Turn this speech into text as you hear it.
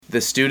The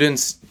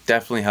students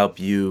definitely help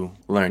you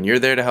learn. You're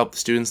there to help the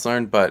students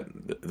learn, but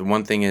the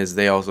one thing is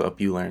they also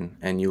help you learn,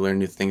 and you learn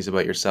new things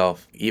about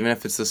yourself. Even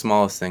if it's the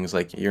smallest things,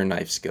 like your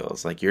knife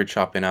skills, like you're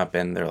chopping up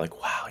and they're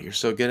like, wow, you're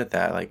so good at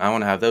that. Like, I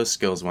want to have those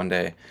skills one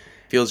day.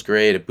 Feels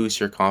great. It boosts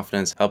your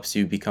confidence, helps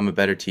you become a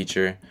better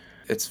teacher.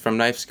 It's from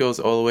knife skills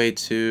all the way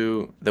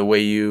to the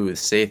way you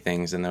say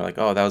things, and they're like,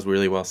 oh, that was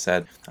really well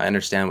said. I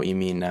understand what you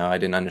mean now. I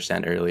didn't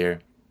understand earlier.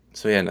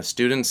 So yeah, no,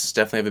 students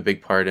definitely have a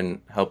big part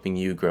in helping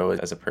you grow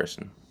as a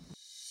person.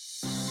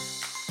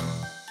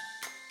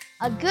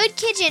 A good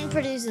kitchen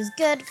produces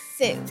good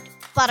food,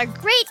 but a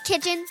great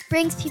kitchen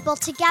brings people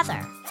together.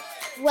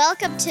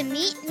 Welcome to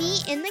Meet Me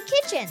in the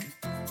Kitchen,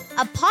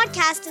 a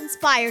podcast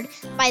inspired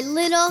by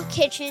Little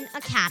Kitchen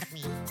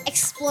Academy,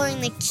 exploring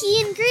the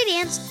key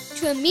ingredients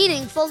to a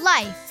meaningful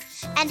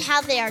life and how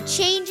they are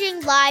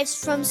changing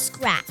lives from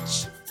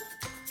scratch.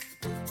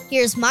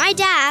 Here's my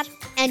dad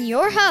and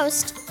your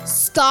host,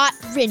 Scott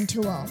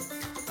Rintoul.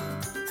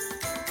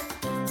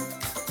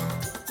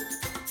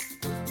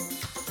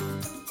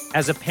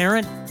 As a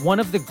parent,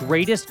 one of the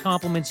greatest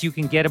compliments you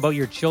can get about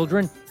your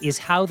children is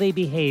how they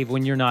behave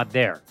when you're not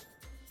there.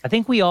 I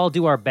think we all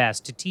do our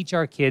best to teach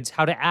our kids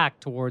how to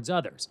act towards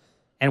others.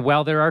 And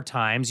while there are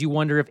times you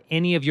wonder if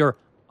any of your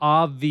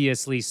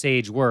obviously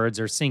sage words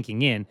are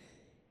sinking in,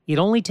 it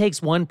only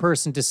takes one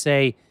person to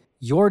say,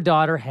 "Your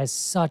daughter has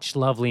such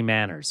lovely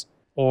manners,"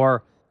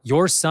 or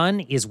 "Your son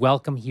is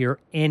welcome here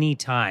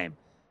anytime,"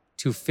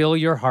 to fill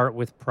your heart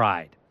with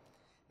pride.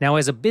 Now,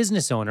 as a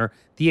business owner,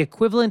 the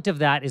equivalent of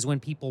that is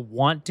when people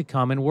want to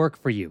come and work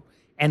for you,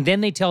 and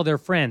then they tell their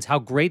friends how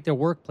great their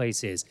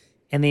workplace is,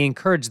 and they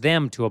encourage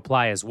them to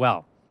apply as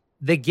well.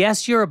 The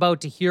guest you're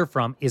about to hear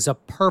from is a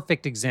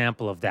perfect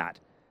example of that.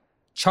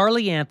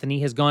 Charlie Anthony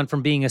has gone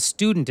from being a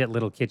student at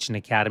Little Kitchen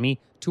Academy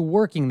to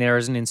working there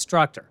as an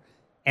instructor.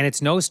 And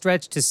it's no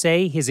stretch to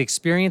say his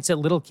experience at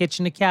Little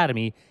Kitchen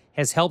Academy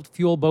has helped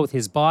fuel both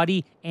his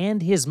body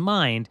and his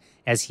mind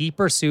as he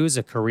pursues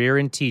a career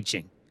in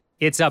teaching.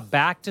 It's a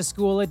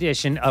back-to-school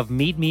edition of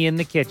Meet Me in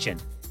the Kitchen.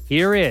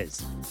 Here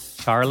is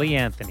Charlie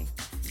Anthony.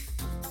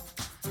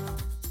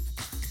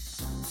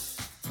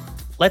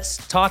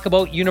 Let's talk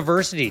about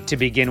university to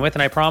begin with.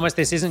 And I promise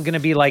this isn't going to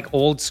be like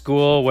old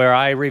school where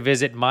I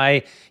revisit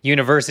my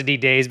university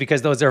days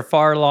because those are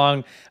far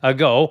long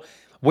ago.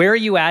 Where are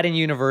you at in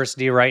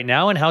university right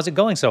now, and how's it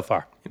going so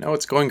far?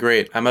 It's going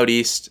great. I'm out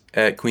east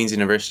at Queen's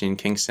University in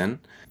Kingston.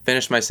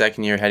 Finished my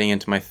second year, heading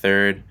into my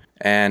third,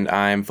 and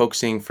I'm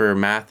focusing for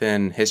math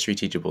and history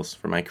teachables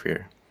for my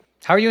career.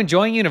 How are you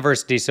enjoying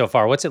university so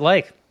far? What's it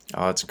like?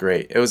 Oh, it's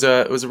great. It was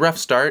a rough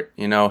start.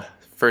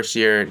 First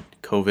year,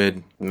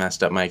 COVID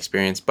messed up my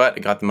experience, but I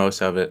got the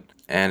most of it,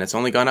 and it's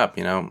only gone up.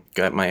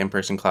 Got my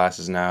in-person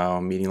classes now,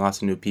 meeting lots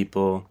of new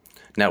people,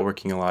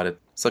 networking a lot.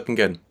 It's looking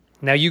good.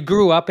 Now, you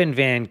grew up in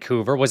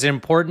Vancouver. Was it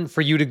important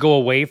for you to go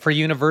away for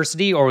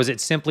university, or was it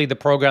simply the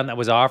program that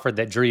was offered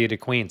that drew you to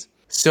Queen's?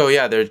 So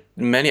yeah, there are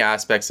many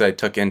aspects that I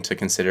took into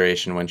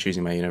consideration when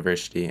choosing my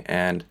university.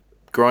 And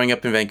growing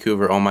up in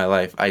Vancouver all my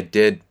life, I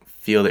did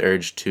feel the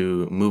urge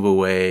to move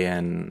away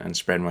and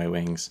spread my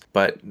wings.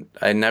 But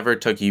I never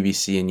took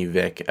UBC and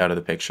UVic out of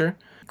the picture.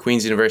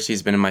 Queen's University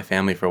has been in my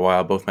family for a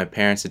while. Both my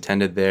parents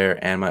attended there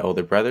and my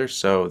older brother,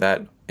 so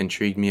that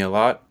intrigued me a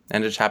lot.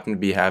 And it just happened to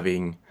be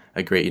having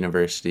a great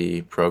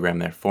university program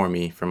there for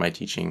me for my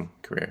teaching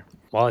career.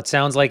 Well, it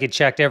sounds like it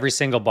checked every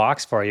single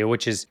box for you,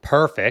 which is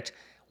perfect.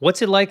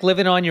 What's it like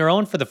living on your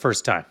own for the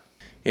first time?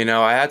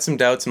 I had some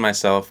doubts in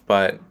myself,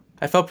 but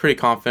I felt pretty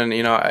confident.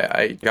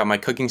 I got my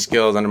cooking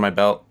skills under my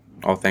belt,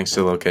 all thanks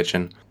to Little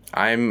Kitchen.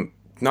 I'm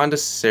not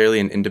necessarily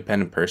an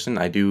independent person.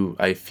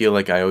 I feel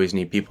like I always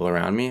need people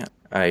around me.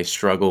 I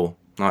struggle,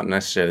 not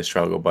necessarily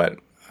struggle, but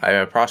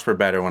I prosper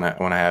better when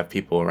I have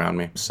people around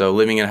me. So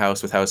living in a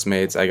house with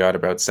housemates, I got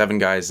about 7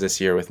 guys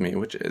this year with me,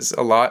 which is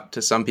a lot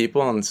to some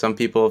people. And some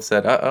people have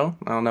said, I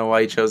don't know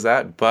why you chose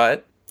that,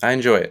 but I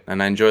enjoy it.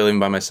 And I enjoy living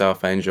by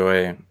myself. I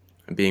enjoy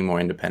being more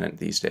independent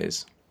these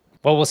days.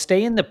 Well, we'll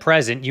stay in the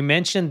present. You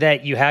mentioned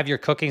that you have your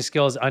cooking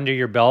skills under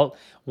your belt.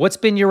 What's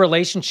been your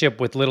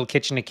relationship with Little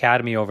Kitchen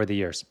Academy over the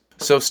years?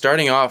 So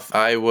starting off,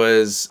 I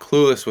was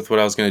clueless with what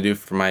I was going to do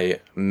for my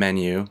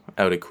menu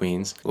out at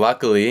Queen's.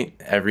 Luckily,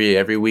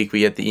 every week we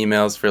get the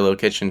emails for Little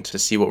Kitchen to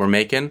see what we're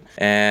making.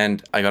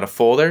 And I got a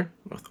folder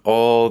with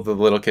all the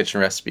Little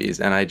Kitchen recipes,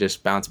 and I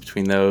just bounce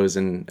between those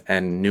and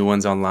new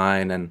ones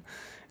online. And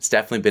it's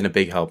definitely been a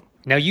big help.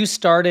 Now, you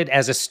started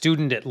as a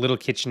student at Little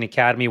Kitchen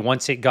Academy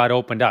once it got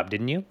opened up,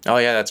 didn't you? Oh,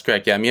 yeah, that's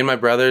correct. Yeah, me and my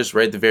brothers,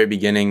 right at the very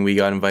beginning, we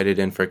got invited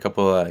in for a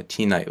couple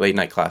late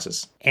night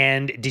classes.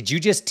 And did you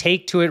just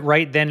take to it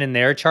right then and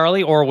there,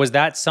 Charlie? Or was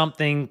that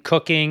something,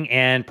 cooking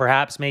and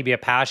perhaps maybe a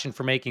passion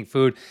for making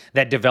food,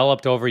 that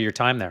developed over your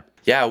time there?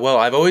 Yeah, well,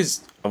 I've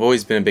always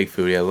been a big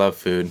foodie. I love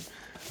food.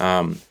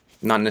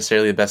 Not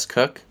necessarily the best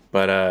cook,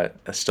 but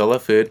I still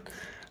love food.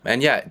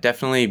 And yeah,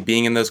 definitely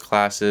being in those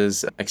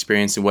classes,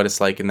 experiencing what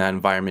it's like in that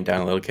environment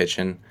down at Little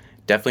Kitchen,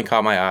 definitely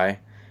caught my eye.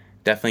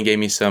 definitely gave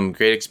me some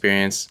great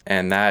experience,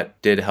 and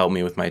that did help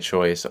me with my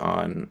choice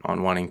on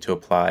wanting to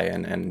apply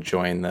and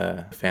join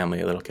the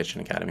family Little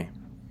Kitchen Academy.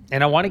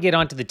 And I want to get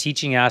onto the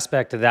teaching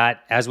aspect of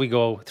that as we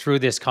go through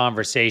this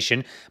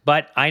conversation.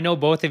 But I know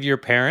both of your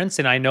parents,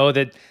 and I know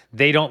that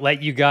they don't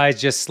let you guys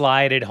just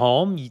slide at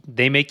home.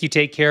 They make you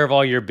take care of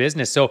all your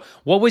business. So,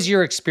 what was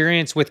your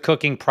experience with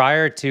cooking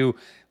prior to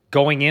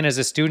going in as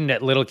a student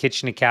at Little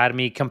Kitchen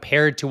Academy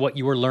compared to what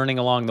you were learning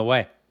along the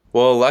way?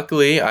 Well,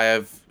 luckily, I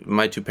have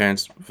my two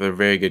parents. They're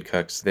very good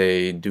cooks.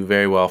 They do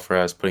very well for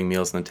us, putting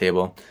meals on the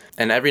table.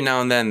 And every now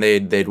and then,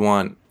 they'd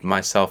want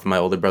myself and my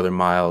older brother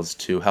Miles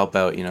to help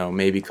out.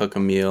 Maybe cook a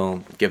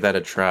meal, give that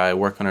a try,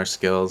 work on our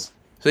skills.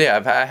 So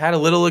yeah, I had a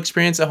little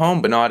experience at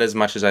home, but not as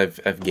much as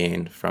I've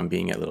gained from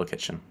being at Little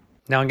Kitchen.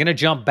 Now I'm going to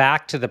jump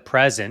back to the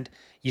present.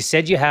 You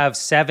said you have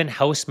 7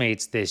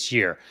 housemates this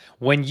year.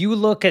 When you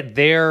look at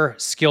their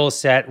skill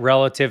set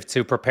relative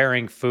to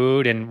preparing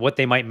food and what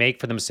they might make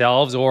for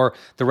themselves or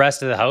the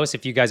rest of the house,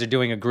 if you guys are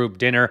doing a group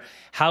dinner,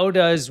 how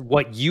does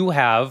what you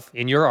have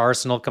in your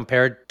arsenal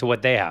compared to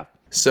what they have?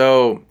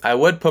 So I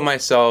would put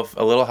myself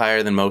a little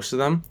higher than most of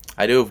them.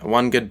 I do have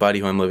one good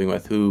buddy who I'm living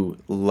with who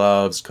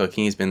loves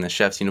cooking. He's been in the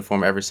chef's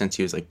uniform ever since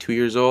he was like 2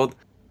 years old.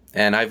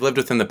 And I've lived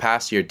with him the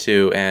past year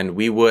too, and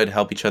we would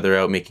help each other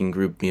out making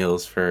group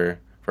meals for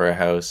our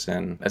house,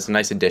 and that's a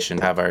nice addition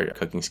to have our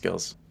cooking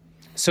skills.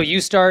 So you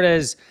start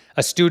as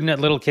a student at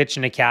Little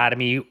Kitchen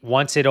Academy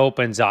once it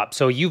opens up.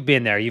 So you've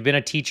been there, you've been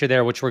a teacher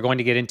there, which we're going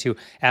to get into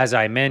as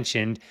I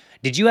mentioned.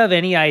 Did you have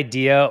any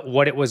idea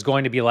what it was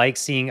going to be like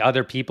seeing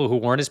other people who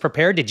weren't as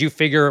prepared? Did you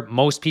figure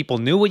most people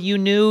knew what you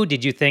knew?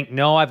 Did you think,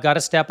 no, I've got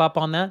to step up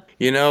on that?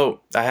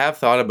 I have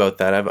thought about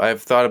that.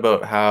 I've thought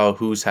about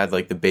who's had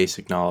like the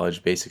basic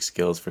knowledge, basic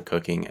skills for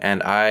cooking.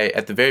 And I,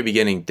 at the very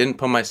beginning, didn't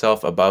put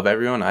myself above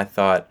everyone. I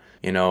thought,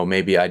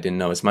 maybe I didn't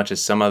know as much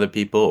as some other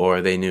people, or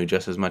they knew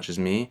just as much as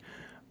me.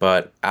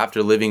 But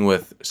after living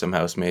with some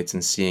housemates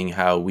and seeing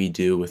how we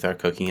do with our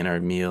cooking and our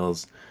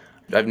meals,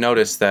 I've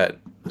noticed that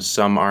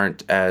some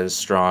aren't as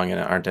strong and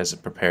aren't as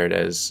prepared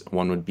as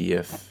one would be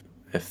if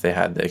they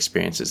had the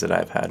experiences that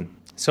I've had.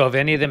 So have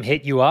any of them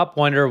hit you up,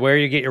 wonder where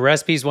you get your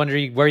recipes,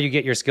 wonder where you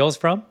get your skills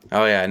from?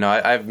 Oh yeah, no,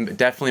 I've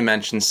definitely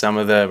mentioned some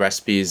of the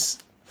recipes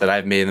that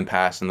I've made in the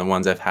past and the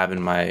ones I've had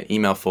in my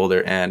email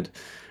folder, and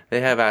they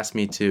have asked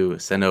me to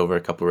send over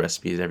a couple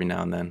recipes every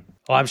now and then.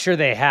 Well, I'm sure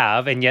they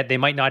have, and yet they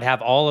might not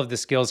have all of the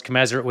skills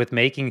commensurate with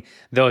making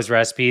those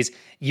recipes.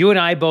 You and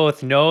I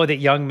both know that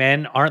young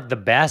men aren't the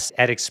best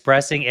at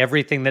expressing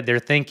everything that they're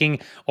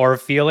thinking or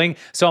feeling.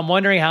 So I'm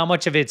wondering how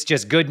much of it's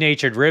just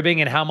good-natured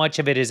ribbing and how much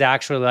of it is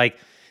actually like,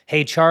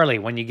 hey, Charlie,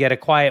 when you get a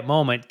quiet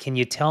moment, can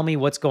you tell me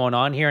what's going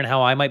on here and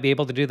how I might be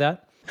able to do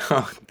that?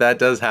 That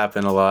does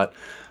happen a lot.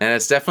 And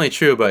it's definitely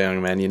true about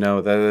young men,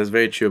 that is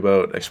very true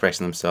about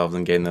expressing themselves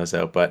and getting those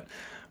out. But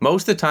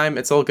most of the time,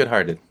 it's all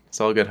good-hearted. It's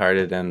all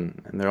good-hearted,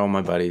 and they're all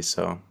my buddies,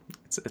 so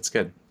it's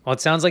good. Well,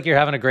 it sounds like you're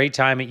having a great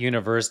time at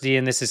university,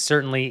 and this is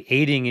certainly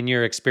aiding in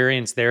your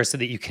experience there so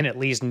that you can at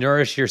least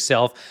nourish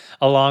yourself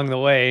along the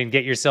way and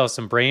get yourself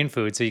some brain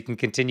food so you can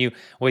continue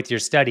with your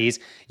studies.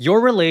 Your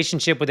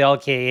relationship with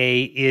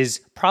LKA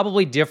is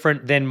probably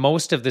different than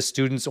most of the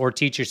students or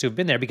teachers who've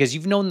been there because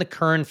you've known the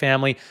Kern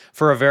family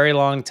for a very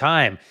long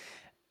time.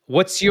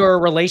 What's your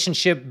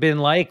relationship been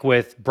like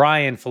with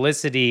Brian,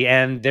 Felicity,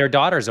 and their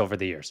daughters over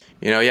the years?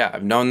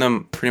 I've known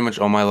them pretty much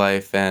all my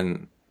life,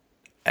 and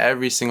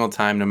every single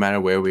time, no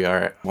matter where we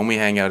are, when we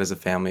hang out as a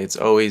family, it's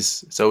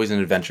always an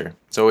adventure.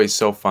 It's always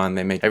so fun.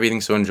 They make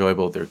everything so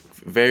enjoyable. They're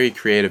very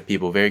creative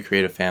people, very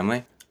creative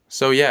family.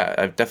 So yeah,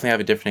 I definitely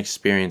have a different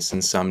experience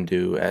than some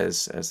do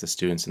as the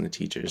students and the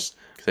teachers,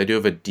 because I do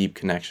have a deep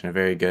connection, a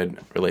very good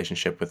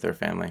relationship with their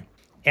family.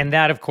 And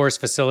that, of course,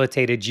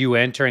 facilitated you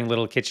entering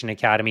Little Kitchen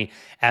Academy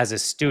as a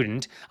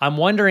student. I'm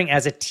wondering,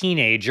 as a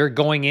teenager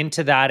going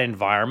into that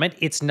environment,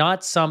 it's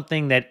not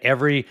something that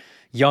every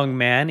young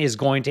man is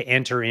going to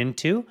enter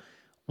into.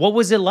 What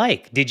was it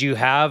like? Did you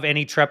have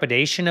any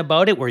trepidation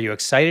about it? Were you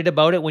excited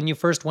about it when you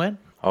first went?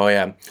 Oh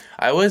yeah,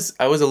 I was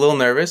a little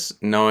nervous,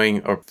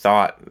 knowing or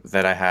thought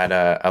that I had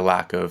a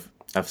lack of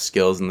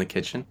skills in the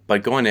kitchen.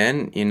 But going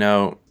in,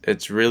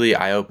 it's really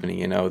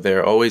eye-opening.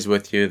 They're always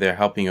with you. They're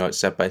helping you out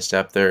step by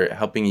step. They're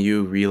helping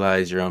you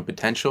realize your own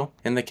potential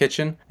in the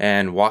kitchen.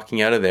 And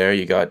walking out of there,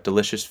 you got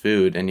delicious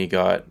food and you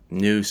got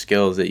new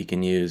skills that you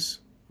can use,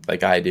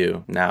 like I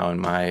do now in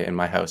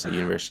my house at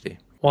university.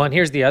 Well, and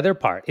here's the other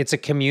part. It's a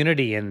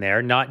community in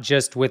there, not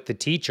just with the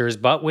teachers,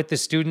 but with the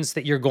students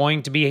that you're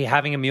going to be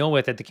having a meal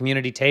with at the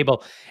community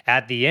table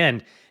at the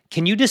end.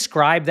 Can you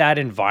describe that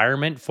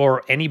environment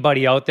for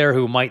anybody out there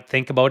who might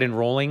think about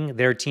enrolling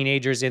their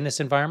teenagers in this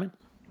environment?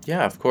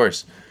 Yeah, of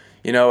course.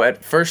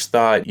 At first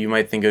thought, you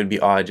might think it would be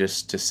odd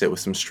just to sit with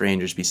some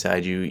strangers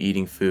beside you,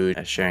 eating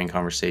food, sharing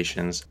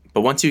conversations.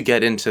 But once you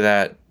get into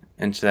that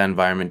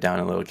environment down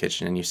in Little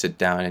Kitchen and you sit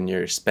down and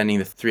you're spending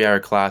the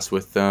 3-hour class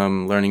with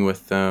them, learning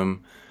with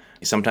them,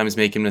 sometimes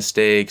making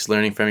mistakes,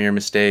 learning from your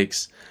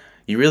mistakes,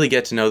 you really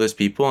get to know those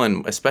people.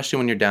 And especially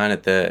when you're down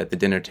at the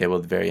dinner table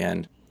at the very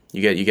end,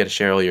 You get to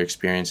share all your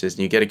experiences,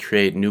 and you get to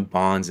create new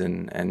bonds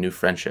and new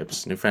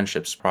friendships. New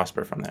friendships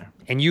prosper from there.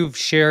 And you've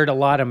shared a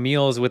lot of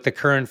meals with the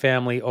Curran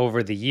family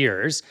over the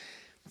years.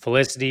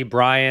 Felicity,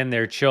 Brian,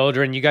 their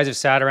children, you guys have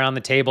sat around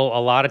the table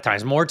a lot of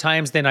times, more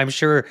times than I'm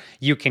sure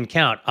you can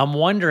count. I'm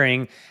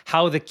wondering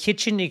how the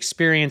kitchen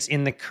experience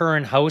in the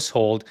Curran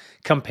household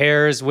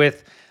compares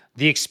with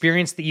the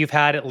experience that you've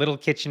had at Little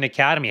Kitchen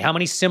Academy. How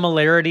many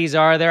similarities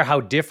are there? How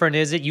different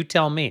is it? You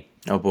tell me.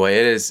 Oh boy,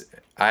 it is.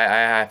 I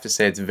have to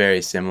say it's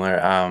very similar.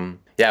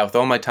 Yeah, with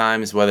all my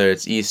times, whether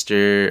it's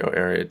Easter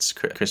or it's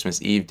Christmas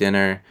Eve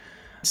dinner,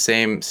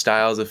 same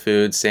styles of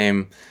food,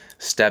 same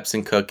steps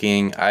in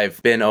cooking.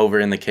 I've been over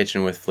in the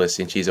kitchen with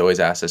Felicity, and she's always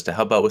asked us to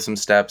help out with some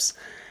steps.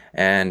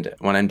 And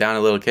when I'm down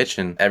in Little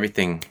Kitchen,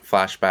 everything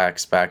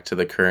flashbacks back to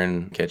the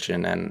Curran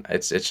kitchen, and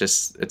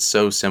it's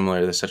so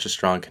similar. There's such a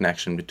strong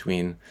connection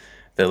between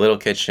the Little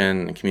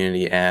Kitchen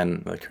community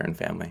and the Curran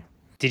family.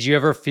 Did you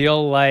ever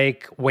feel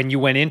like when you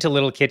went into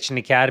Little Kitchen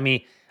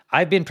Academy,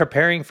 I've been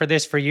preparing for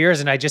this for years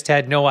and I just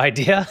had no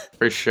idea?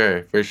 For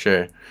sure.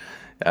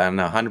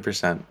 No,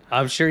 100%.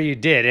 I'm sure you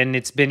did. And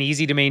it's been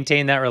easy to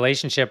maintain that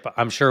relationship,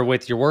 I'm sure,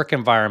 with your work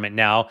environment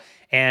now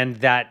and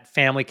that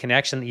family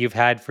connection that you've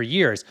had for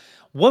years.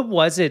 What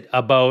was it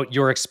about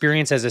your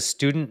experience as a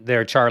student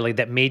there, Charlie,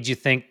 that made you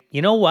think,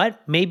 you know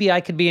what, maybe I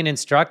could be an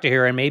instructor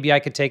here and maybe I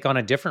could take on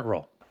a different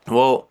role?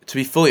 Well, to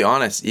be fully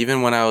honest,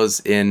 even when I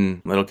was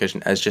in Little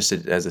Kitchen as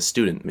a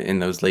student in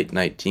those late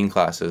night teen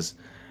classes,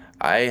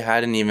 I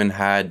hadn't even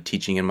had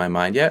teaching in my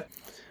mind yet.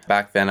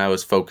 Back then I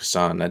was focused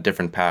on a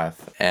different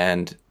path,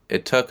 and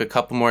it took a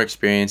couple more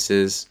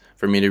experiences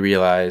for me to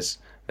realize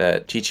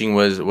that teaching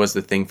was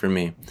the thing for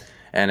me.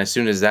 And as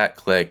soon as that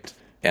clicked,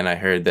 and I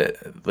heard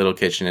that Little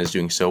Kitchen is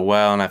doing so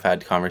well, and I've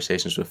had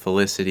conversations with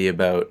Felicity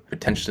about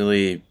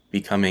potentially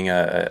becoming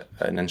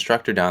an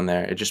instructor down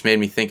there, it just made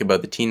me think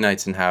about the teen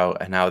nights and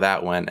how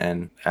that went,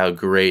 and how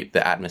great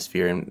the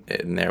atmosphere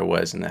in there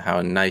was, and how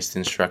nice the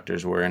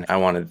instructors were. And I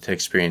wanted to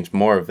experience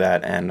more of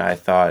that, and I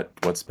thought,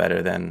 what's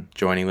better than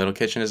joining Little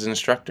Kitchen as an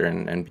instructor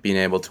and being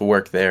able to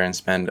work there and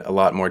spend a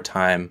lot more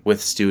time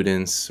with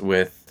students,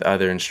 with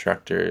other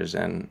instructors,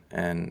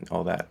 and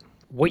all that.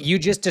 What you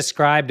just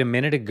described a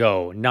minute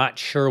ago, not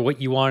sure what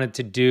you wanted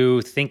to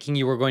do, thinking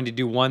you were going to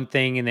do one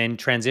thing and then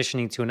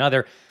transitioning to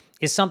another,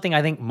 is something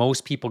I think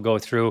most people go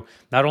through,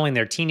 not only in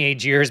their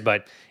teenage years,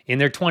 but in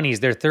their 20s,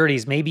 their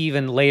 30s, maybe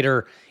even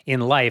later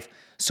in life.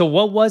 So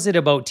what was it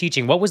about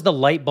teaching? What was the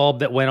light bulb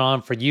that went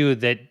on for you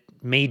that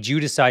made you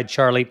decide,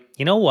 Charlie,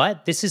 you know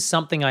what? This is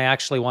something I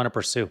actually want to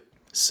pursue.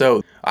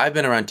 So I've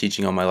been around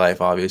teaching all my life,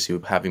 obviously,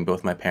 having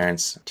both my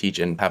parents teach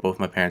and have both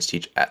my parents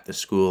teach at the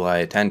school I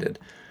attended.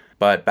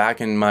 But back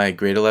in my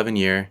grade 11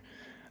 year,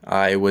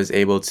 I was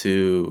able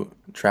to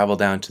travel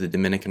down to the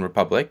Dominican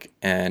Republic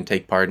and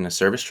take part in a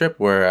service trip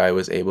where I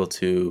was able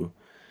to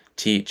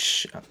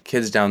teach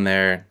kids down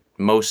there,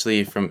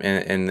 mostly from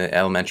in the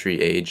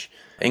elementary age,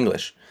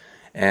 English.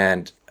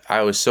 And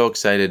I was so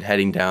excited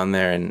heading down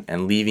there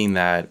and leaving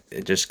that.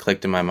 It just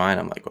clicked in my mind.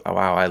 I'm like,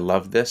 wow, I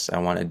love this. I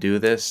want to do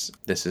this.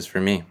 This is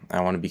for me.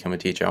 I want to become a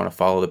teacher. I want to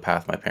follow the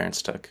path my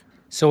parents took.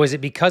 So is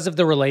it because of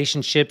the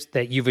relationships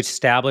that you've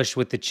established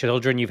with the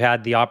children you've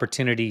had the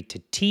opportunity to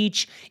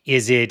teach?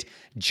 Is it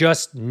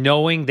just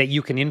knowing that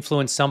you can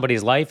influence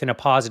somebody's life in a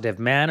positive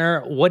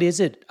manner? What is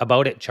it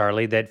about it,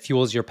 Charlie, that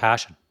fuels your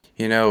passion?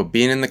 You know,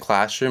 being in the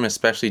classroom,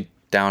 especially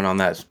down on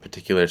that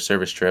particular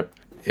service trip,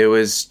 it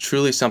was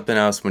truly something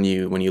else when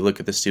you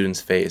look at the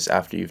student's face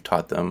after you've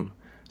taught them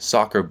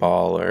soccer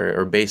ball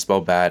or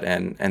baseball bat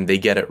and they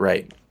get it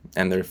right.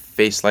 And their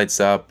face lights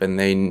up and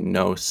they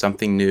know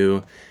something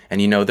new.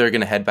 And you know they're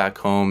going to head back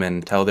home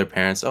and tell their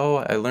parents,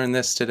 oh, I learned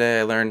this today.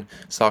 I learned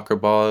soccer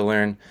ball.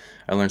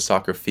 I learned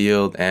soccer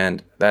field.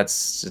 And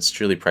it's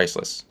truly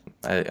priceless.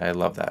 I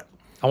love that.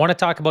 I want to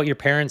talk about your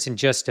parents in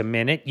just a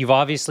minute. You've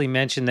obviously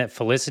mentioned that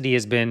Felicity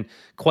has been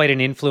quite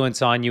an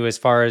influence on you as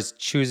far as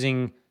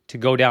choosing to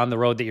go down the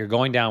road that you're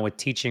going down with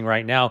teaching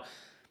right now.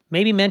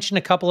 Maybe mention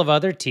a couple of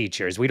other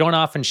teachers. We don't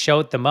often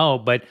shout them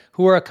out, but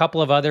who are a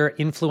couple of other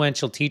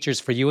influential teachers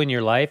for you in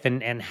your life,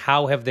 and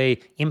how have they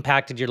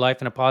impacted your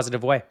life in a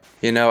positive way?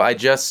 You know,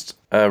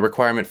 a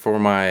requirement for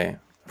my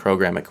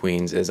program at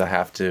Queen's is I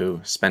have to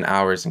spend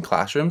hours in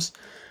classrooms,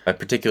 a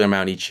particular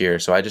amount each year.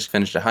 So I just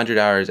finished 100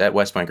 hours at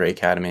West Point Gray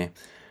Academy,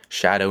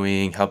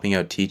 shadowing, helping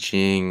out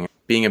teaching,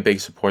 being a big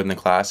support in the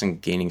class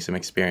and gaining some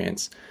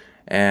experience.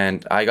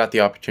 And I got the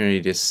opportunity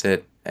to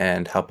sit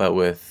and help out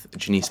with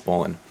Janice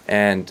Bolin.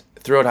 And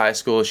throughout high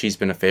school, she's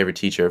been a favorite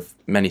teacher of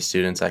many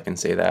students, I can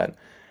say that.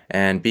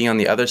 And being on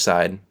the other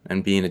side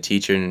and being a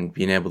teacher and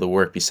being able to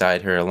work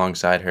beside her,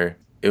 alongside her,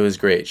 it was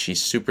great.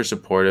 She's super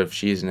supportive.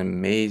 She's an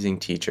amazing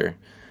teacher.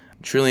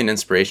 Truly an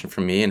inspiration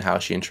for me in how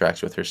she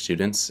interacts with her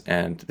students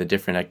and the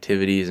different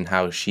activities and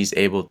how she's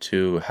able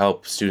to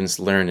help students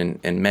learn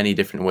in many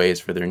different ways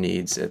for their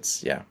needs.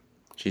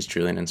 She's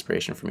truly an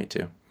inspiration for me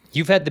too.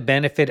 You've had the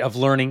benefit of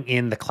learning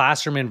in the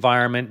classroom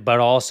environment,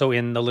 but also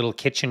in the Little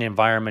Kitchen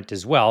environment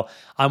as well.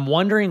 I'm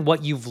wondering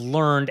what you've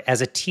learned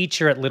as a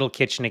teacher at Little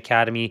Kitchen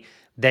Academy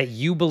that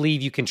you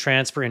believe you can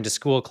transfer into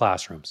school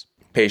classrooms?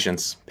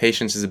 Patience.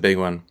 Patience is a big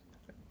one.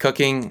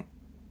 Cooking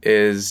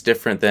is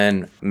different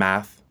than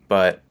math,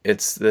 but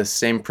it's the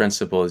same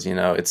principles,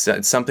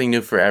 it's something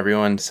new for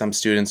everyone. Some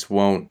students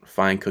won't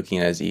find cooking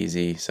as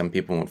easy. Some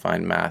people won't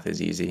find math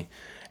as easy.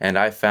 And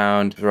I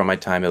found throughout my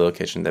time at Little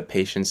Kitchen that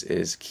patience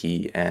is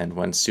key. And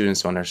when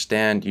students don't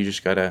understand, you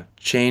just gotta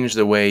change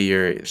the way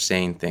you're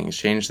saying things,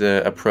 change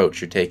the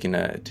approach you're taking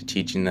to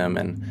teaching them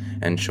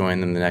and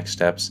showing them the next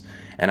steps.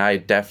 And I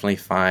definitely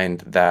find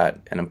that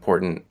an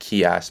important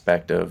key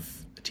aspect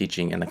of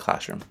teaching in the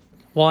classroom.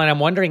 Well, and I'm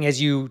wondering,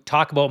 as you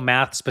talk about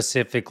math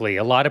specifically,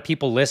 a lot of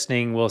people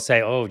listening will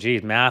say, oh,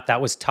 geez, math,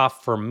 that was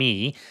tough for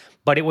me,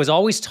 but it was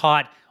always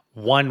taught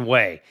one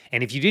way.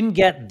 And if you didn't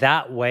get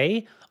that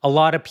way, a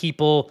lot of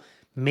people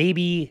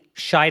maybe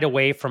shied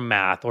away from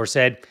math or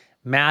said,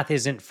 math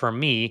isn't for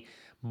me.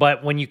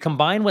 But when you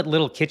combine what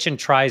Little Kitchen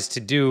tries to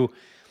do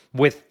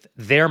with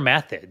their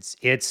methods,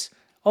 it's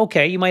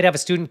okay, you might have a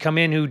student come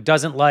in who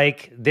doesn't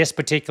like this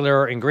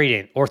particular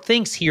ingredient or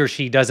thinks he or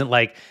she doesn't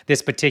like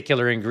this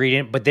particular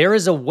ingredient, but there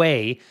is a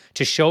way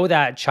to show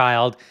that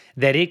child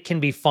that it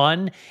can be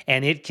fun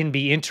and it can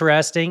be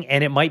interesting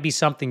and it might be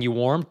something you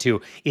warm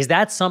to. Is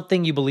that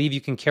something you believe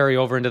you can carry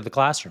over into the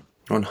classroom?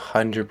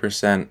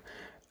 100%.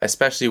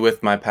 Especially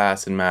with my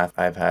past in math,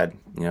 I've had,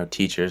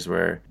 teachers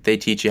where they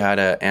teach you how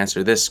to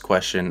answer this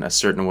question a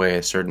certain way,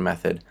 a certain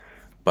method,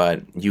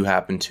 but you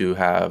happen to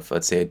have,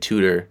 let's say, a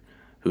tutor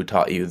who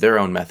taught you their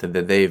own method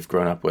that they've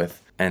grown up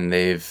with, and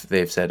they've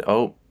said,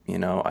 oh,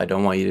 I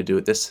don't want you to do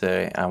it this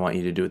way. I want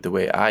you to do it the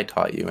way I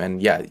taught you.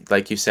 And yeah,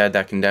 like you said,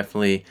 that can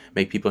definitely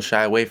make people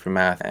shy away from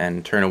math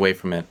and turn away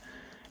from it.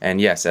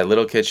 And yes, at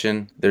Little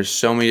Kitchen, there's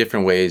so many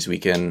different ways we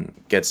can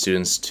get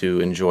students to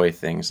enjoy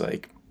things.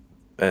 Like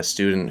a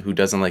student who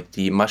doesn't like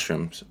to eat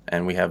mushrooms,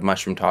 and we have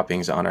mushroom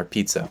toppings on our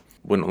pizza,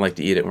 wouldn't like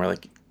to eat it. And we're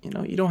like,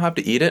 you don't have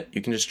to eat it.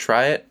 You can just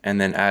try it. And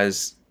then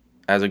as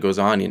it goes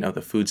on,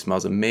 the food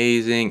smells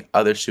amazing.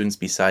 Other students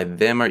beside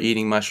them are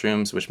eating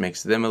mushrooms, which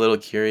makes them a little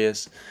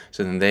curious.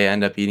 So then they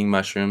end up eating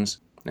mushrooms.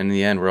 And in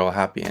the end, we're all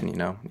happy. And,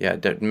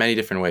 many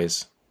different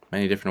ways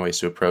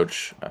to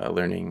approach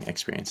learning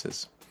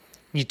experiences.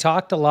 You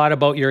talked a lot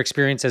about your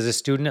experience as a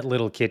student at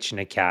Little Kitchen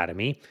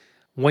Academy.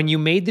 When you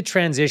made the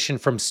transition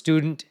from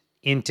student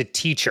into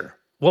teacher,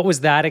 what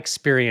was that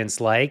experience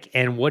like?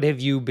 And what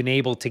have you been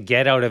able to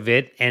get out of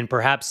it and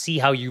perhaps see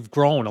how you've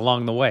grown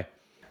along the way?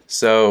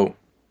 So,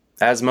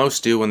 as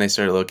most do when they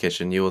start at Little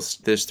Kitchen,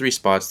 there's 3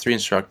 spots, 3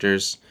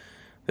 instructors.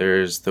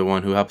 There's the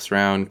one who helps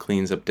around,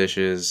 cleans up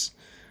dishes.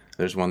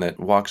 There's one that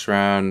walks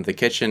around the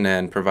kitchen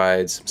and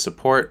provides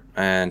support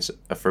and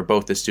for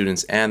both the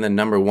students and the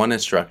number 1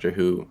 instructor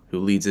who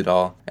leads it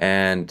all.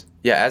 And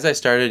yeah, as I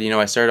started,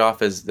 I started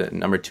off as the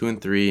number 2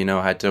 and 3,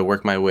 I had to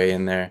work my way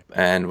in there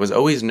and was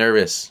always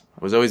nervous.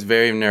 I was always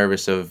very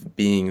nervous of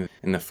being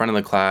in the front of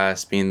the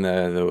class, being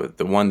the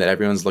one that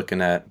everyone's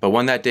looking at. But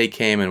when that day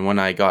came and when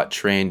I got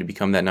trained to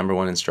become that number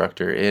 1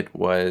 instructor, it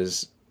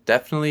was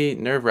definitely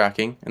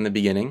nerve-wracking in the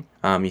beginning.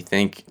 You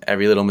think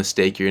every little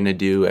mistake you're going to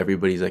do,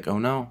 everybody's like, oh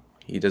no,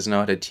 he doesn't know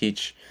how to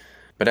teach.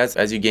 But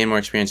as you gain more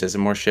experience, as the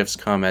more shifts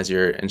come as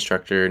your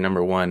instructor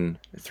number 1,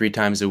 3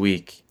 times a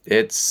week,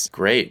 it's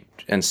great.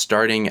 And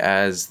starting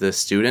as the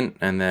student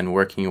and then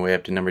working your way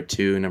up to number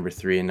 2, number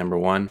 3, and number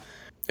 1,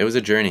 it was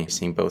a journey,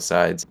 seeing both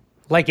sides.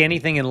 Like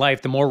anything in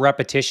life, the more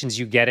repetitions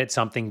you get at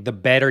something, the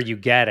better you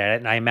get at it.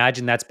 And I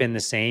imagine that's been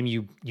the same.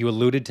 You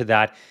alluded to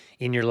that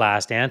in your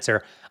last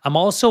answer. I'm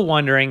also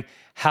wondering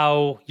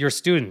how your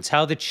students,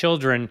 how the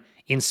children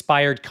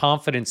inspired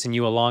confidence in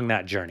you along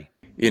that journey.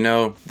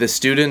 The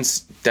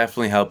students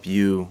definitely help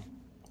you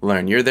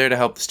learn. You're there to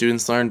help the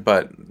students learn,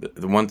 but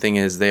the one thing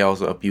is they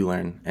also help you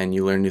learn, and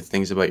you learn new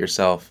things about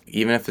yourself,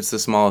 even if it's the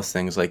smallest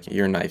things like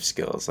your knife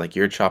skills, like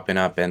you're chopping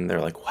up and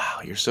they're like, wow,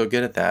 you're so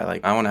good at that.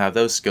 Like, I want to have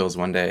those skills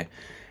one day. It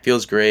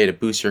feels great. It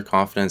boosts your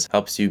confidence,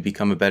 helps you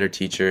become a better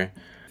teacher.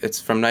 It's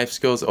from knife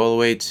skills all the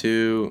way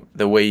to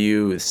the way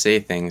you say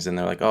things, and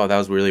they're like, oh, that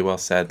was really well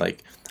said.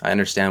 Like, I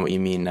understand what you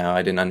mean now.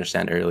 I didn't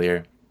understand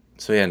earlier.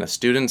 So yeah,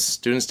 students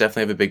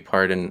definitely have a big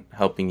part in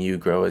helping you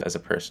grow as a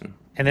person.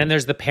 And then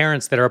there's the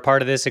parents that are a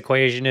part of this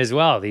equation as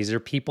well. These are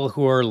people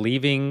who are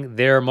leaving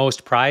their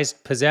most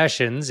prized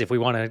possessions, if we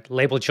want to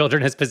label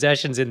children as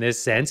possessions in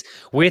this sense,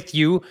 with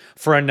you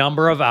for a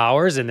number of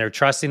hours, and they're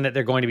trusting that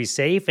they're going to be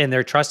safe, and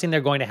they're trusting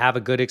they're going to have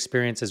a good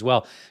experience as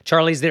well.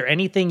 Charlie, is there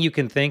anything you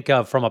can think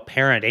of from a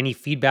parent, any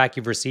feedback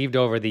you've received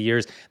over the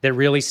years that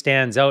really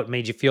stands out,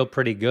 made you feel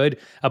pretty good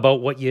about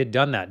what you had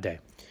done that day?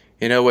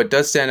 What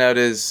does stand out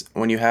is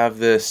when you have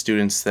the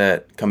students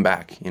that come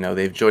back.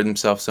 They've enjoyed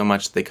themselves so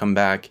much, they come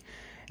back.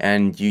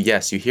 And you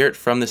hear it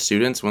from the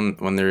students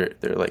when they're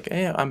like,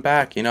 hey, I'm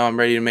back, I'm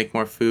ready to make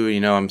more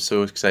food, I'm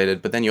so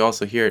excited. But then you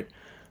also hear it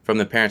from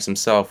the parents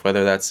themselves,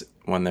 whether that's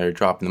when they're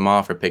dropping them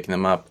off or picking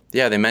them up.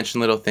 Yeah, they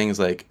mention little things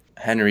like,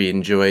 Henry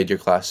enjoyed your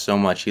class so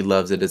much, he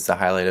loves it, it's the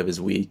highlight of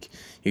his week.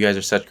 You guys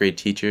are such great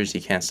teachers,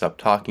 he can't stop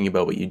talking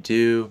about what you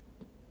do.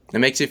 it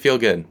makes you feel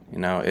good.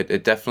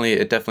 It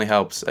definitely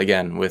helps,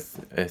 again,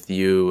 with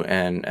you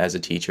and as a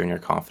teacher and your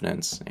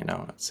confidence.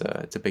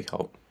 It's a big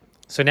help.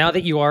 So now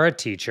that you are a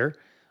teacher,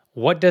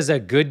 what does a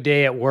good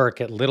day at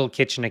work at Little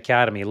Kitchen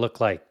Academy look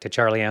like to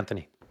Charlie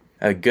Anthony?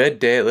 A good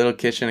day at Little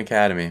Kitchen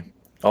Academy.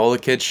 All the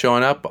kids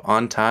showing up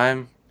on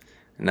time.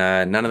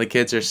 None of the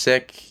kids are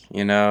sick.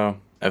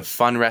 A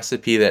fun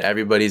recipe that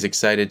everybody's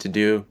excited to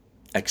do.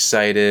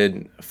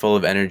 Excited, full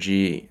of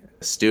energy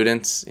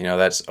students.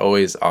 That's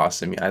always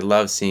awesome. I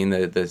love seeing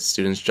the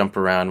students jump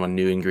around when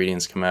new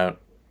ingredients come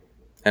out.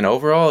 And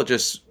overall,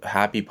 just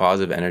happy,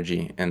 positive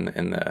energy in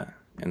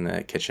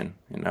the kitchen.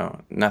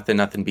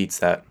 Nothing beats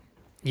that.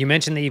 You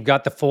mentioned that you've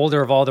got the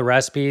folder of all the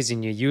recipes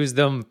and you use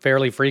them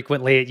fairly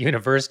frequently at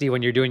university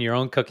when you're doing your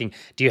own cooking.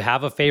 Do you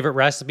have a favorite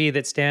recipe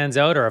that stands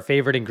out or a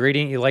favorite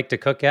ingredient you like to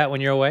cook at when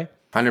you're away?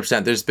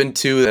 100%. There's been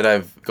two that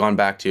I've gone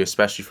back to,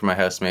 especially for my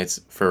housemates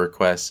for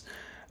requests.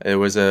 It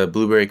was a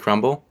blueberry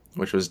crumble,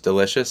 which was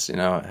delicious.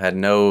 Had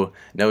no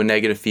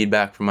negative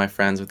feedback from my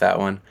friends with that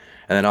one.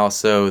 And then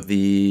also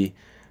the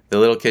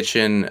Little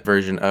Kitchen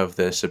version of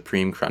the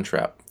Supreme Crunch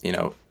Wrap.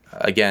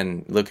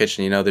 Again, Little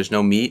Kitchen, there's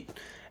no meat.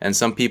 And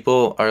some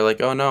people are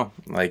like, oh no,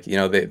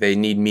 they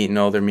need meat in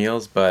all their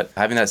meals. But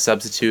having that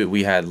substitute,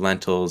 we had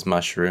lentils,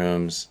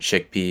 mushrooms,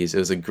 chickpeas. It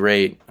was a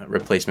great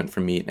replacement for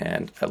meat,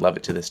 and I love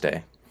it to this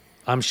day.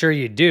 I'm sure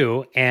you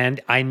do.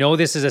 And I know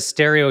this is a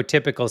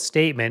stereotypical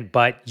statement,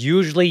 but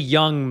usually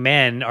young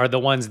men are the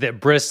ones that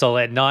bristle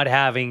at not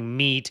having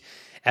meat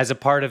as a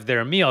part of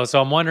their meal.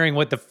 So I'm wondering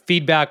what the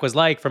feedback was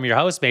like from your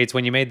housemates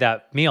when you made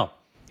that meal.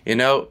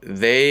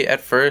 They,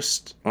 at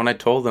first, when I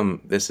told them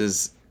this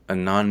is a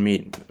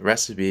non-meat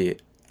recipe,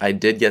 I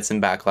did get some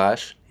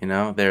backlash.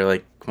 They're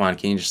like, come on,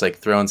 can you just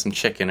throw in some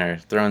chicken or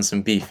throw in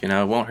some beef? It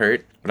won't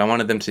hurt. But I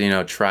wanted them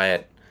to,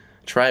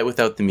 try it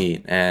without the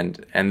meat.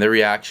 And the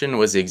reaction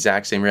was the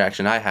exact same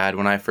reaction I had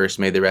when I first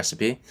made the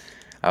recipe.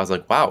 I was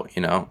like, wow,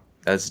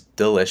 that's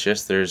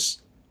delicious.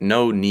 There's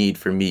no need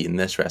for meat in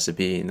this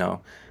recipe.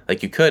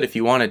 You could if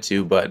you wanted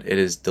to, but it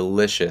is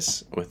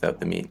delicious without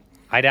the meat.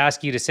 I'd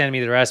ask you to send me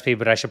the recipe,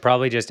 but I should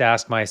probably just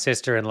ask my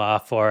sister-in-law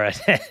for it,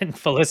 and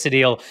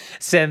Felicity will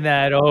send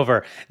that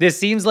over. This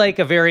seems like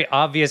a very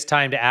obvious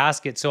time to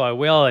ask it, so I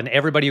will. And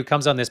everybody who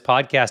comes on this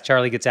podcast,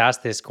 Charlie, gets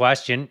asked this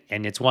question,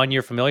 and it's one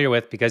you're familiar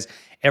with because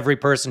every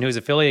person who's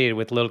affiliated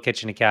with Little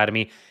Kitchen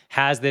Academy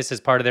has this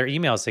as part of their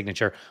email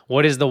signature.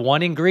 What is the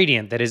one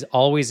ingredient that is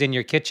always in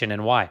your kitchen,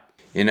 and why?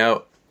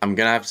 I'm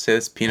going to have to say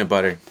this, peanut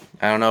butter.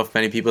 I don't know if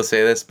many people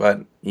say this,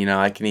 but,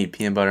 I can eat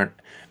peanut butter.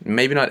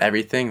 Maybe not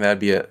everything, that'd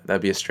be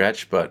a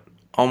stretch, but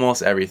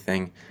almost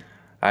everything.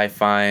 I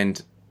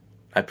find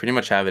I pretty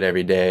much have it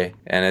every day,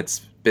 and it's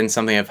been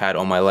something I've had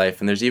all my life.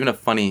 And there's even a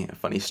funny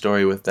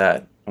story with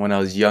that. When I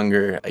was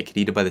younger, I could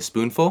eat it by the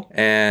spoonful,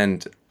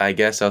 and I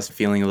guess I was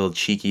feeling a little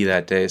cheeky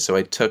that day, so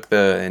I took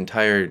the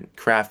entire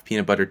Kraft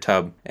peanut butter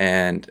tub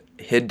and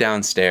hid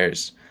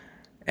downstairs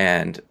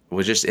and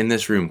was just in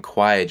this room,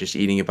 quiet, just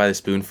eating it by the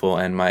spoonful.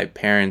 And my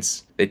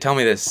parents, they tell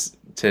me this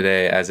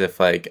today as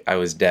if I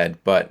was dead,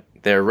 but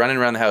they're running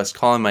around the house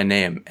calling my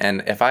name.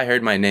 And if I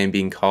heard my name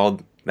being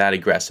called that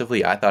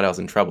aggressively, I thought I was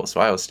in trouble.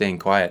 So I was staying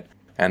quiet.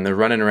 And they're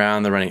running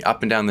around, they're running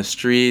up and down the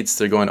streets,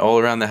 they're going all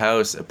around the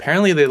house.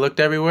 Apparently they looked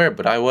everywhere,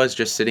 but I was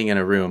just sitting in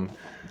a room.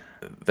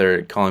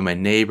 They're calling my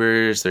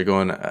neighbors, they're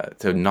going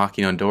to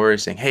knocking on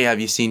doors saying, hey, have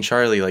you seen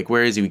Charlie?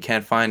 Where is he? We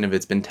can't find him.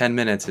 It's been 10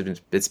 minutes.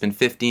 It's been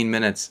 15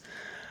 minutes.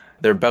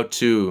 They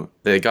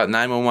got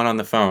 911 on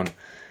the phone.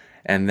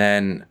 And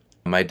then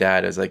my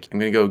dad is like, I'm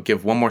going to go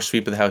give one more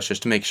sweep of the house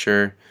just to make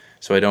sure,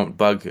 so I don't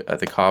bug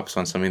the cops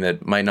on something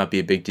that might not be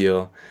a big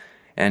deal.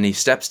 And he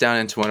steps down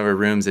into one of our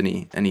rooms and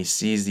he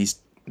sees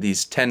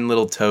these 10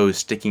 little toes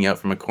sticking out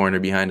from a corner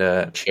behind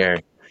a chair.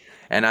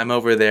 And I'm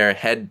over there,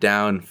 head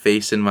down,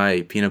 face in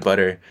my peanut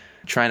butter,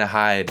 trying to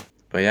hide.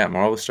 But yeah,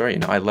 moral of the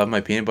story, I love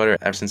my peanut butter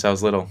ever since I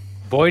was little.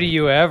 Boy, do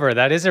you ever.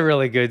 That is a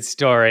really good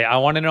story. I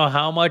want to know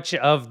how much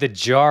of the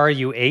jar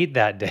you ate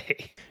that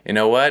day. You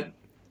know what?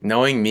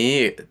 Knowing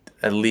me,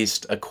 at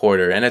least a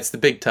quarter. And it's the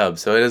big tub,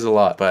 so it is a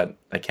lot, but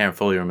I can't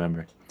fully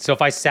remember. So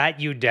if I sat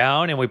you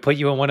down and we put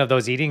you in one of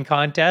those eating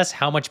contests,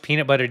 how much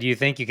peanut butter do you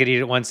think you could eat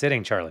at one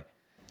sitting, Charlie?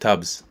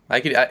 Tubs. I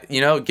could,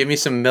 give me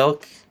some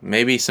milk,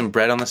 maybe some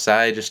bread on the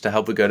side just to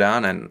help it go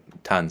down, and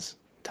tons.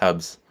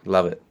 Tubs.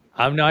 Love it.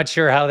 I'm not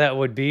sure how that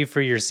would be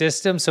for your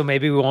system, so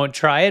maybe we won't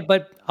try it,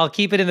 but I'll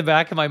keep it in the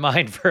back of my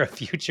mind for a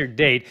future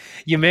date.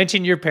 You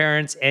mentioned your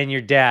parents and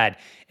your dad,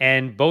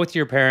 and both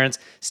your parents,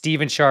 Steve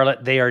and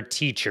Charlotte, they are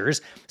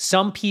teachers.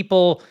 Some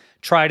people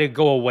try to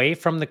go away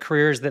from the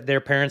careers that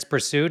their parents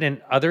pursued,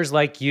 and others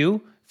like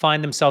you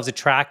find themselves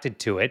attracted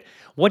to it.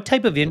 What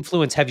type of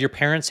influence have your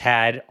parents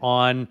had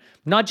on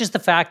not just the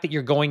fact that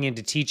you're going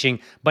into teaching,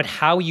 but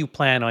how you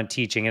plan on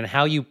teaching and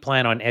how you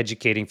plan on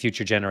educating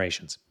future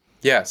generations?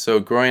 Yeah, so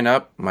growing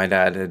up, my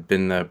dad had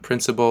been the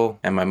principal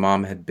and my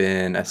mom had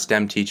been a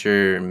STEM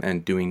teacher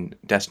and doing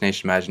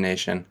Destination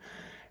Imagination.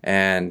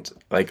 And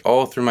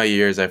all through my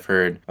years, I've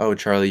heard, oh,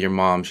 Charlie, your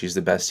mom, she's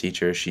the best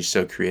teacher. She's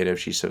so creative.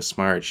 She's so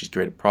smart. She's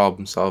great at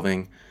problem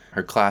solving.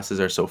 Her classes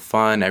are so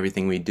fun,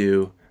 everything we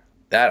do.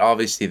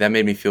 That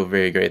made me feel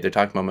very great. They're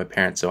talking about my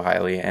parents so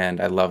highly, and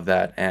I love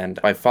that. And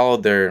I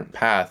followed their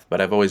path,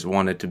 but I've always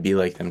wanted to be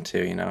like them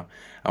too, you know.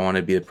 I want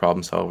to be the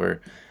problem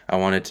solver. I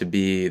wanted to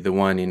be the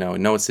one,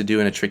 know what to do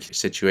in a tricky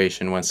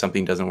situation when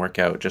something doesn't work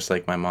out, just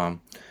like my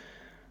mom.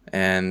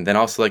 And then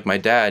also like my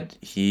dad,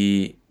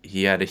 he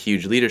had a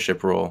huge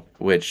leadership role,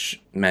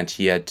 which meant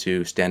he had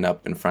to stand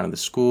up in front of the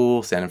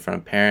school, stand in front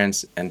of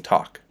parents, and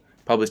talk.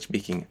 Public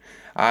speaking.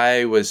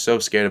 I was so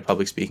scared of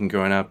public speaking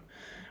growing up,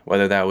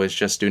 whether that was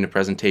just doing a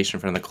presentation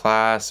in front of the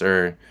class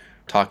or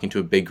talking to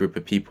a big group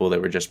of people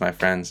that were just my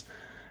friends.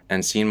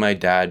 And seeing my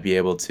dad be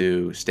able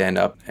to stand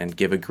up and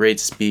give a great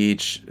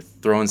speech,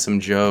 throw in some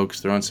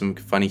jokes, throw in some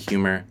funny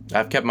humor.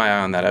 I've kept my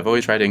eye on that. I've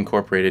always tried to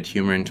incorporate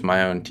humor into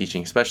my own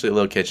teaching, especially at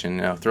Little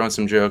Kitchen, throw in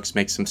some jokes,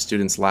 make some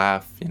students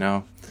laugh,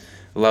 I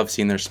love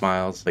seeing their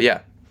smiles. But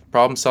yeah,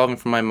 problem solving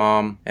from my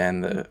mom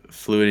and the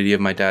fluidity of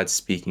my dad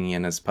speaking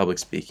and his public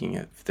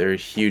speaking, they're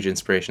huge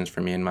inspirations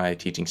for me in my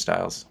teaching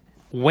styles.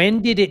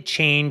 When did it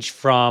change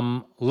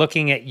from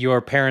looking at your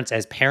parents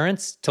as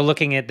parents to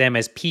looking at them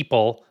as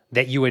people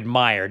that you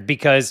admired?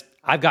 Because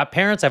I've got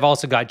parents, I've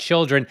also got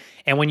children.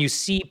 And when you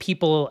see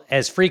people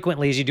as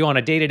frequently as you do on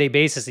a day-to-day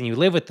basis and you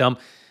live with them,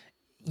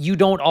 you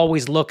don't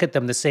always look at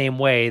them the same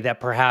way that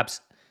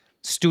perhaps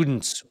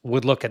students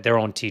would look at their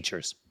own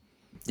teachers.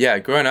 Yeah,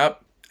 growing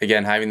up,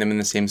 again, having them in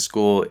the same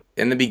school,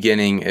 in the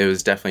beginning, it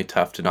was definitely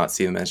tough to not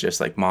see them as just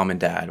like mom and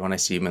dad when I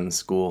see them in the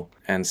school,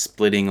 and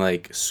splitting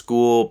like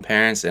school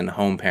parents and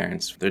home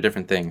parents. They're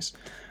different things.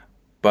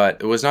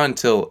 But it was not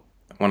until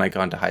when I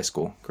got into high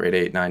school, grade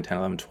 8, 9, 10,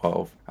 11,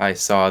 12, I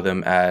saw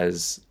them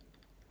as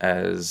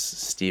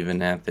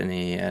Stephen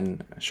Anthony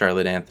and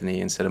Charlotte Anthony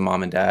instead of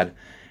mom and dad.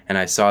 And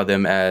I saw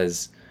them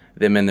as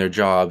them in their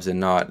jobs and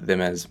not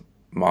them as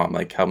mom,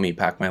 like help me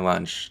pack my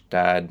lunch.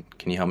 Dad,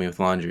 can you help me with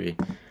laundry?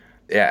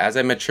 Yeah, as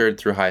I matured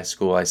through high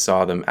school, I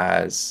saw them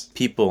as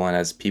people and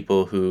as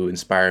people who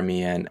inspire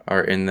me and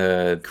are in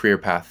the career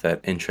path that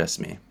interests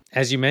me.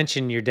 As you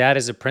mentioned, your dad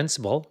is a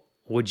principal.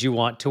 Would you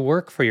want to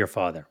work for your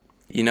father?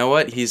 You know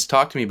what? He's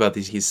talked to me about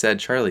these. He said,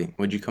 Charlie,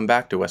 would you come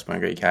back to West Point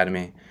Grade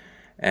Academy?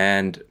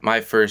 And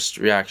my first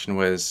reaction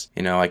was,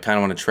 I kind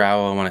of want to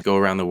travel. I want to go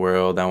around the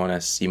world. I want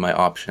to see my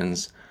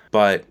options.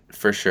 But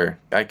for sure,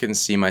 I can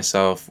see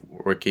myself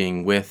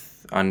working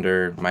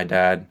under my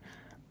dad.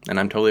 And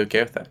I'm totally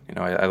okay with that.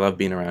 I love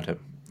being around him.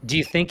 Do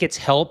you think it's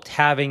helped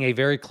having a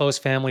very close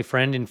family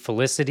friend in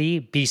Felicity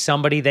be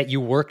somebody that you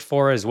worked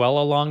for as well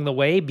along the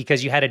way?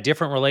 Because you had a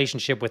different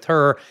relationship with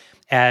her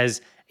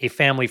as a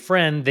family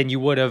friend than you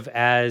would have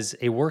as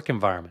a work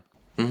environment.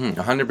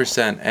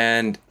 100%.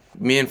 And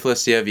me and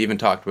Felicity have even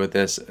talked about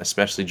this,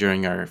 especially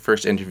during our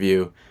first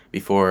interview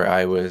before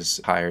I was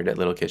hired at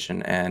Little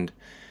Kitchen. And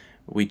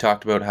we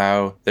talked about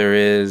how there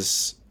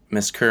is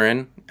Miss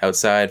Curran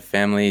outside,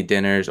 family,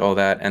 dinners, all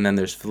that. And then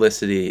there's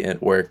Felicity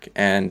at work.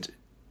 And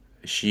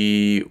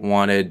she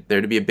wanted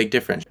there to be a big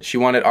difference. She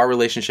wanted our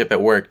relationship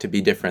at work to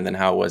be different than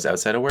how it was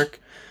outside of work.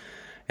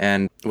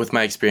 And with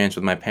my experience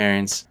with my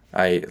parents,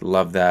 I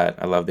love that.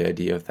 I love the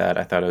idea of that.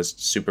 I thought it was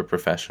super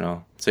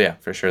professional. So yeah,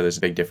 for sure, there's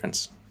a big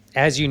difference.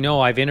 As you know,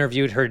 I've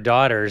interviewed her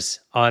daughters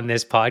on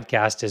this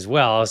podcast as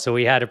well. So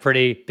we had a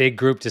pretty big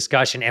group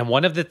discussion. And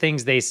one of the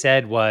things they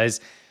said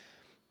was,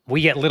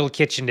 we get Little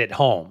Kitchen at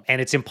home.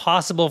 And it's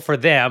impossible for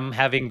them,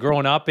 having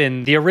grown up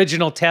in the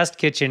original test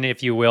kitchen,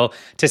 if you will,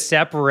 to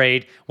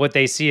separate what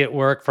they see at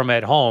work from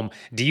at home.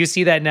 Do you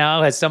see that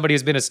now as somebody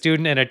who's been a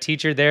student and a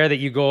teacher there, that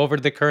you go over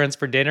to the Currans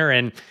for dinner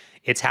and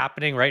it's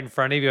happening right in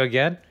front of you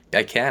again?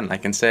 I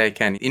can say I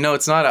can.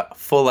 It's not a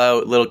full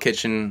out Little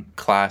Kitchen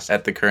class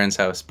at the Currans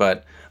house,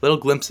 but little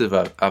glimpses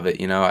of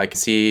it. I can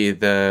see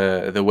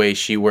the way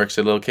she works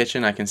at Little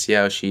Kitchen. I can see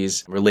how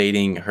she's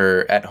relating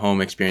her at-home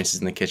experiences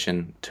in the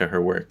kitchen to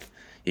her work.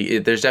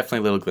 There's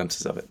definitely little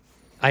glimpses of it.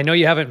 I know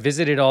you haven't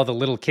visited all the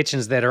Little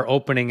Kitchens that are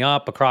opening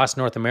up across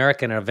North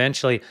America and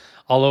eventually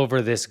all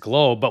over this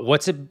globe, but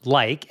what's it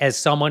like as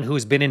someone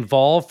who's been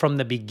involved from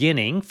the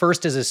beginning,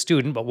 first as a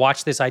student, but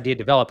watched this idea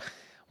develop?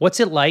 What's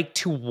it like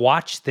to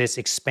watch this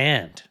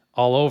expand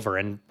all over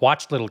and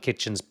watch Little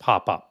Kitchens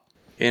pop up?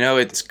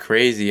 It's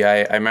crazy.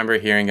 I remember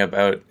hearing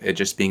about it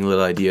just being a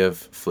little idea of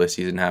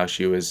Felicity's and how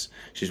she's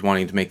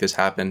wanting to make this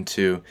happen,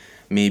 to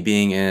me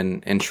being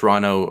in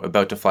Toronto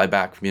about to fly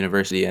back from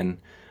university, and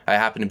I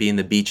happened to be in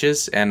the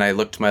beaches and I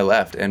looked to my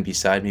left and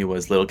beside me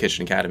was Little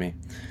Kitchen Academy.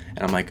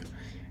 And I'm like,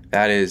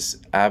 that is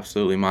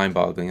absolutely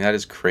mind-boggling. That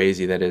is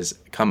crazy. That has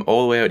come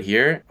all the way out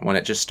here when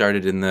it just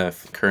started in the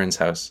Currans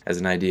house as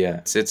an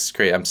idea. It's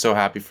great. I'm so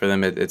happy for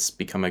them. It's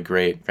become a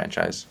great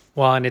franchise.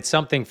 Well, and it's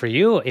something for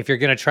you. If you're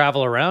going to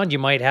travel around, you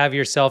might have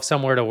yourself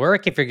somewhere to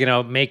work if you're going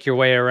to make your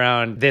way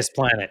around this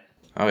planet.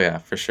 Oh, yeah,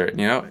 for sure.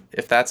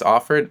 If that's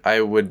offered,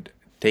 I would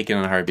take it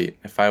in a heartbeat.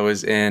 If I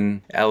was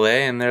in LA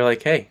and they're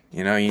like, hey,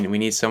 we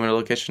need someone in a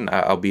Little Kitchen,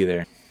 I'll be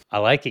there. I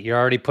like it. You're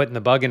already putting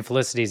the bug in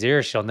Felicity's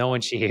ear. She'll know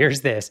when she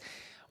hears this.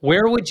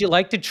 Where would you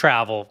like to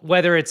travel,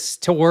 whether it's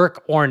to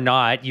work or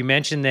not? You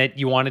mentioned that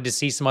you wanted to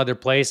see some other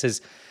places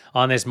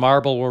on this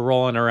marble we're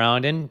rolling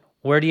around in.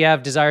 Where do you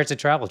have desires to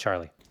travel,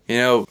 Charlie? You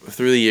know,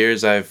 through the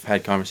years, I've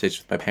had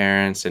conversations with my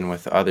parents and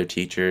with other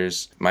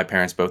teachers. My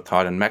parents both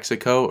taught in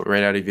Mexico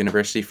right out of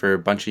university for a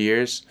bunch of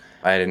years.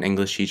 I had an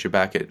English teacher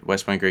back at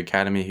West Point Grade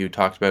Academy who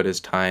talked about his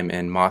time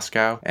in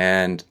Moscow.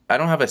 And I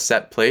don't have a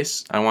set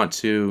place I want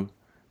to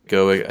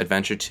go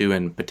adventure to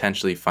and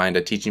potentially find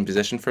a teaching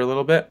position for a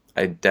little bit.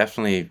 I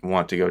definitely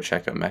want to go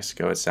check out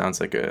Mexico. It sounds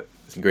like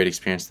it's a great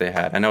experience they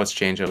had. I know it's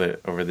changed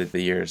over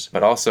the years.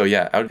 But also,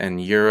 yeah, out in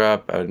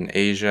Europe, out in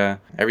Asia,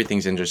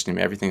 everything's interesting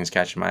me. Everything is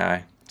catching my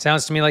eye.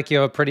 Sounds to me like you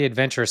have a pretty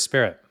adventurous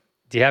spirit.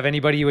 Do you have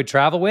anybody you would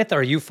travel with, or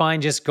are you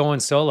fine just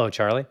going solo,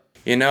 Charlie?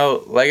 You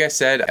know, like I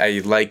said,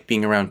 I like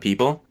being around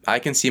people. I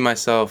can see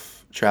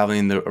myself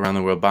traveling around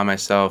the world by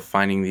myself,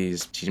 finding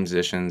these teaching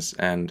positions,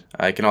 and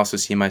I can also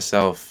see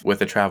myself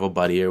with a travel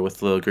buddy or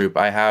with a little group.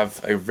 I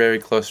have a very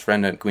close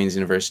friend at Queen's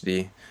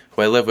University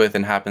who I live with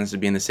and happens to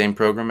be in the same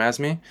program as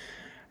me.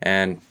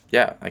 And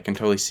yeah, I can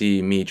totally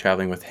see me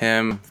traveling with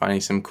him, finding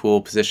some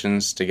cool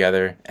positions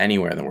together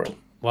anywhere in the world.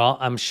 Well,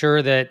 I'm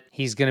sure that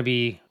he's going to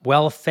be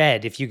well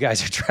fed if you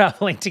guys are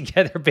traveling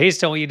together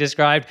based on what you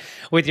described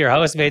with your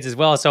housemates as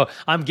well. So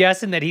I'm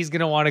guessing that he's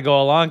going to want to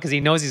go along because he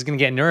knows he's going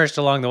to get nourished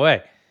along the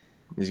way.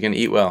 He's going to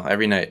eat well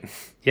every night.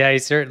 Yeah, he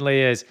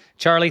certainly is.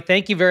 Charlie,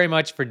 thank you very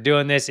much for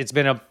doing this. It's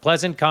been a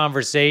pleasant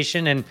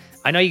conversation, and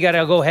I know you got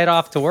to go head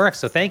off to work,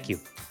 so thank you.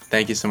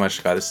 Thank you so much,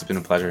 Scott. This has been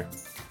a pleasure.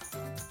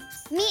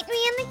 Meet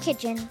Me in the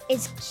Kitchen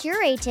is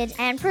curated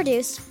and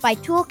produced by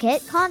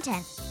Toolkit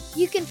Content.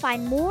 You can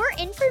find more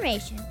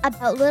information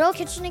about Little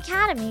Kitchen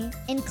Academy,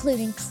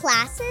 including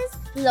classes,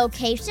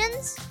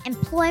 locations,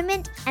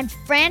 employment, and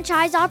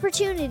franchise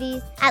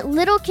opportunities at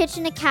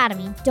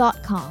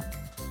littlekitchenacademy.com.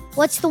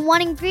 What's the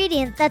one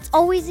ingredient that's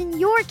always in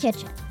your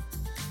kitchen?